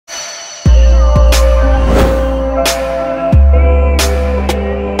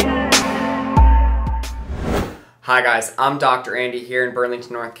Hi guys, I'm Dr. Andy here in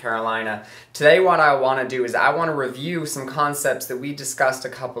Burlington, North Carolina. Today what I want to do is I want to review some concepts that we discussed a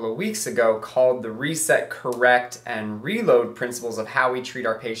couple of weeks ago called the reset, correct, and reload principles of how we treat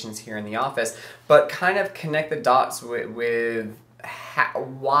our patients here in the office, but kind of connect the dots with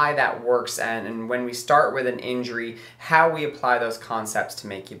why that works and when we start with an injury, how we apply those concepts to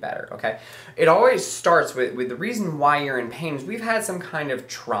make you better, okay? It always starts with the reason why you're in pain is we've had some kind of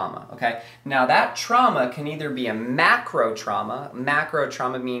trauma, okay? Now that trauma can either be a macro trauma. Macro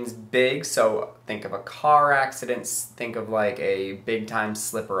trauma means big, so think of a car accident, think of like a big time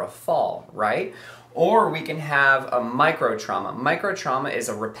slip or a fall, right? Or we can have a micro trauma. Micro trauma is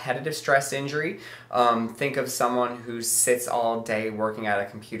a repetitive stress injury. Think of someone who sits all day working at a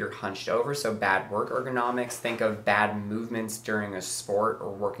computer hunched over, so bad work ergonomics. Think of bad movements during a sport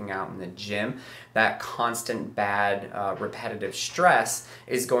or working out in the gym. That constant bad repetitive stress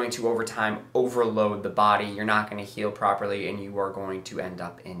is going to over time overload the body. You're not going to heal properly and you are going to end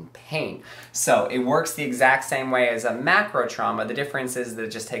up in pain. So it works the exact same way as a macro trauma. The difference is that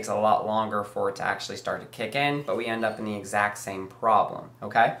it just takes a lot longer for it to actually start to kick in, but we end up in the exact same problem,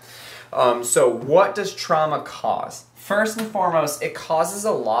 okay? So what does trauma cause? First and foremost, it causes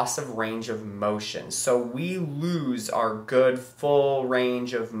a loss of range of motion. So we lose our good full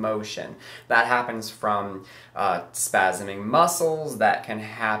range of motion. That happens from spasming muscles, that can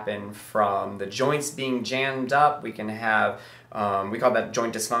happen from the joints being jammed up. We can have we call that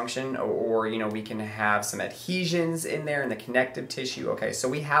joint dysfunction, or you know, we can have some adhesions in there in the connective tissue. Okay, so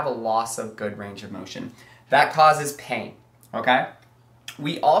we have a loss of good range of motion. That causes pain, okay?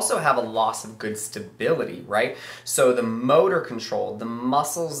 We also have a loss of good stability, right? So the motor control, the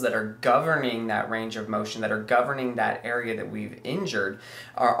muscles that are governing that range of motion, that are governing that area that we've injured,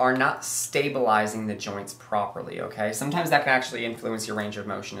 are not stabilizing the joints properly, okay? Sometimes that can actually influence your range of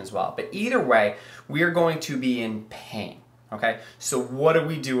motion as well. But either way, we are going to be in pain, okay? So what do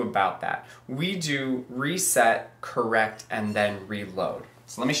we do about that? We do reset, correct, and then reload.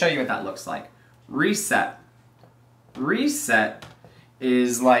 So let me show you what that looks like. Reset. Reset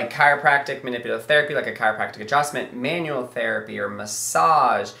is like chiropractic manipulative therapy, like a chiropractic adjustment, manual therapy or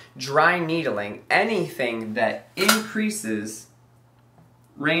massage, dry needling, anything that increases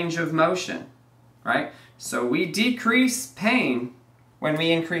range of motion, right? So we decrease pain when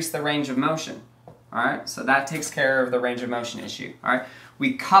we increase the range of motion, all right? So that takes care of the range of motion issue, all right?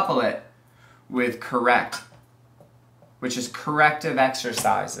 We couple it with correct, which is corrective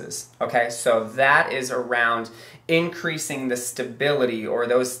exercises, okay? So that is around increasing the stability or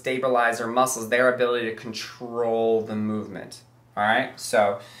those stabilizer muscles, their ability to control the movement, all right?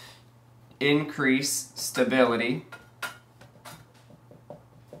 So increase stability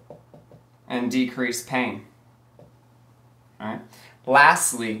and decrease pain, all right?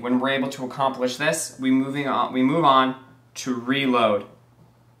 Lastly, when we're able to accomplish this, we move on to reload.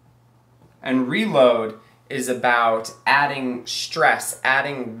 And reload is about adding stress,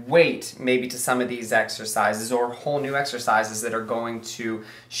 adding weight maybe to some of these exercises or whole new exercises that are going to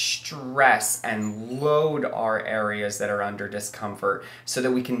stress and load our areas that are under discomfort so that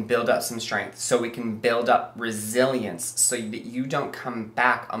we can build up some strength, so we can build up resilience so that you don't come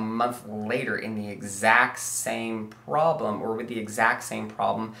back a month later in the exact same problem or with the exact same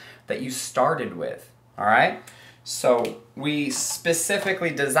problem that you started with, all right? So we specifically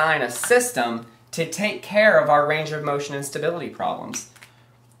design a system to take care of our range of motion and stability problems.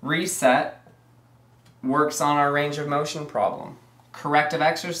 Reset works on our range of motion problem. Corrective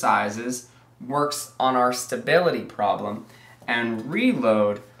exercises works on our stability problem. And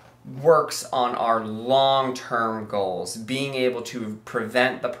reload works on our long-term goals, being able to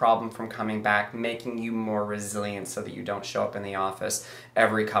prevent the problem from coming back, making you more resilient so that you don't show up in the office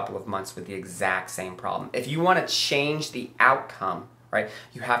every couple of months with the exact same problem. If you want to change the outcome, right,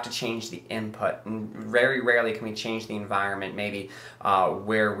 you have to change the input, and very rarely can we change the environment, maybe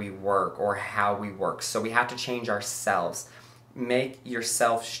where we work or how we work. So we have to change ourselves. Make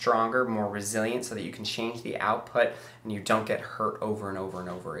yourself stronger, more resilient so that you can change the output and you don't get hurt over and over and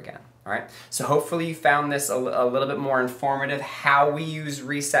over again. All right, so hopefully you found this a little bit more informative, how we use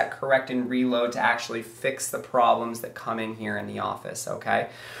reset, correct, and reload to actually fix the problems that come in here in the office, okay?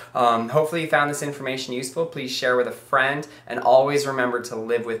 Hopefully you found this information useful. Please share with a friend, and always remember to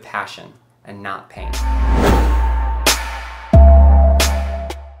live with passion and not pain.